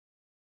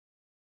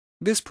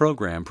This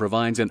program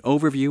provides an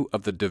overview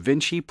of the Da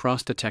Vinci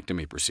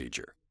prostatectomy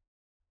procedure.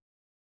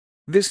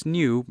 This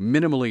new,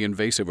 minimally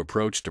invasive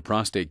approach to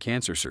prostate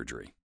cancer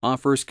surgery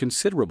offers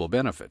considerable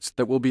benefits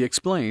that will be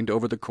explained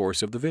over the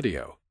course of the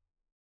video.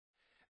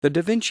 The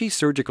Da Vinci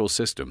surgical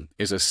system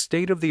is a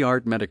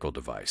state-of-the-art medical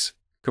device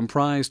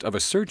comprised of a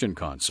surgeon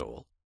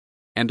console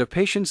and a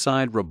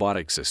patient-side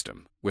robotic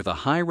system with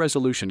a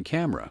high-resolution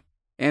camera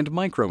and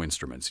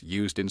micro-instruments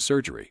used in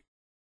surgery.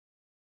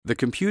 The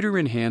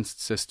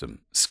computer-enhanced system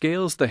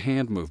scales the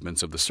hand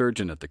movements of the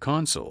surgeon at the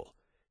console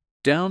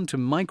down to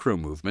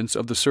micro-movements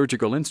of the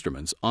surgical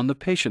instruments on the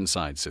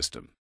patient-side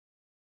system.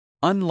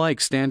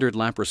 Unlike standard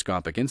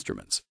laparoscopic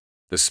instruments,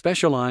 the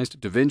specialized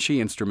Da Vinci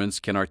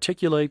instruments can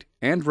articulate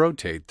and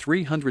rotate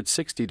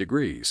 360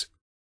 degrees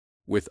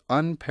with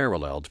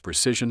unparalleled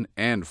precision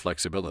and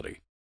flexibility.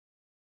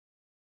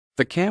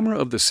 The camera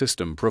of the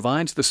system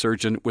provides the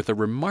surgeon with a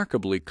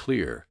remarkably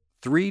clear,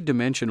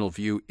 three-dimensional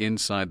view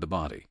inside the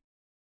body.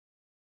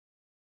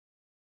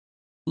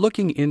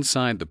 Looking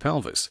inside the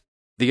pelvis,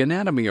 the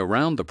anatomy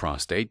around the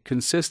prostate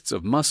consists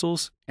of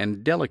muscles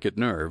and delicate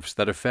nerves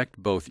that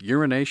affect both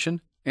urination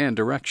and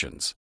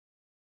erections.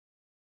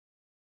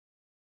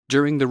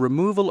 During the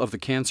removal of the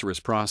cancerous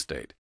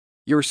prostate,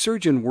 your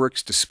surgeon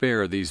works to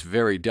spare these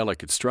very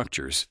delicate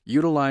structures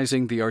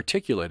utilizing the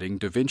articulating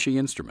Da Vinci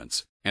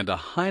instruments and a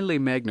highly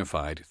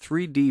magnified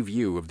 3D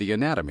view of the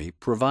anatomy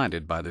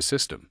provided by the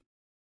system.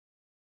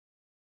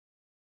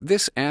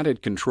 This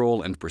added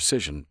control and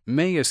precision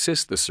may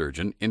assist the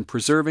surgeon in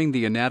preserving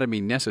the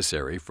anatomy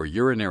necessary for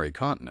urinary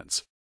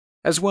continence,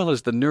 as well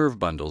as the nerve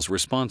bundles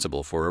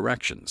responsible for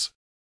erections.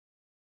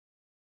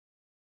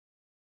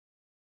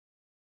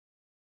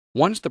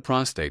 Once the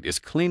prostate is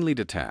cleanly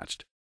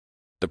detached,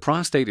 the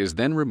prostate is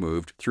then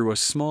removed through a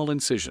small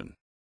incision.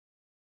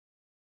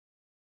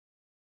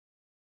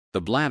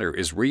 The bladder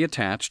is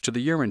reattached to the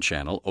urine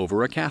channel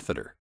over a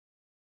catheter.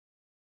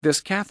 This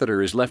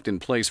catheter is left in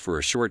place for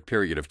a short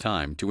period of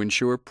time to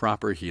ensure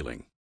proper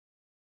healing.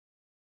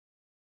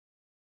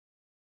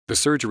 The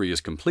surgery is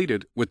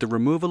completed with the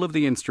removal of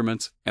the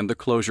instruments and the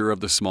closure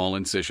of the small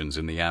incisions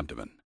in the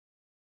abdomen.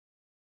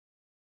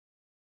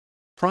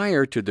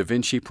 Prior to Da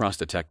Vinci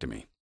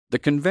prostatectomy, the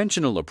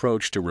conventional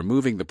approach to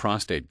removing the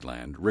prostate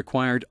gland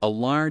required a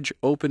large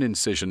open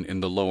incision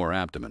in the lower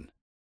abdomen.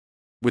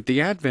 With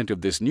the advent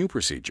of this new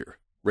procedure,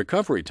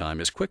 recovery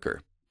time is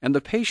quicker, and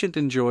the patient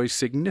enjoys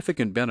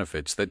significant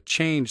benefits that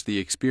change the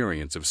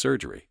experience of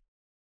surgery.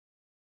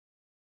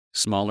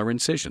 Smaller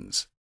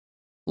incisions,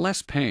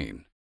 less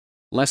pain,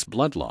 less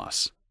blood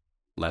loss,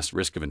 less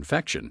risk of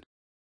infection,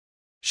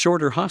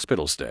 shorter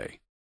hospital stay,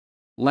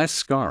 less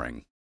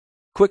scarring,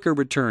 quicker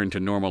return to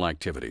normal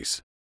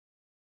activities.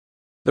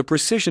 The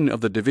precision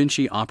of the Da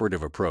Vinci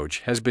operative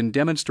approach has been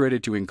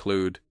demonstrated to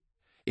include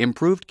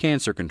improved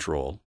cancer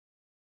control,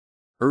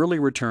 early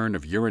return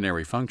of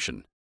urinary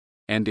function,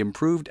 and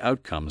improved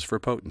outcomes for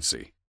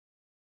potency.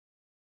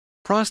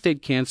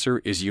 Prostate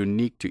cancer is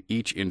unique to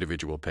each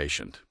individual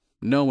patient.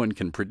 No one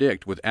can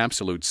predict with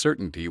absolute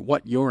certainty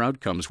what your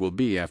outcomes will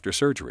be after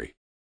surgery.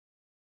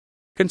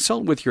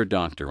 Consult with your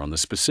doctor on the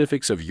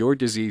specifics of your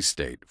disease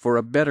state for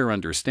a better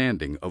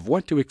understanding of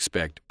what to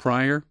expect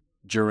prior,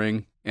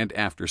 during, and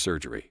after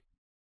surgery.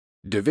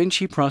 Da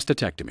Vinci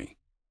prostatectomy,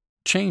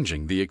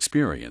 changing the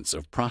experience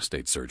of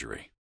prostate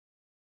surgery.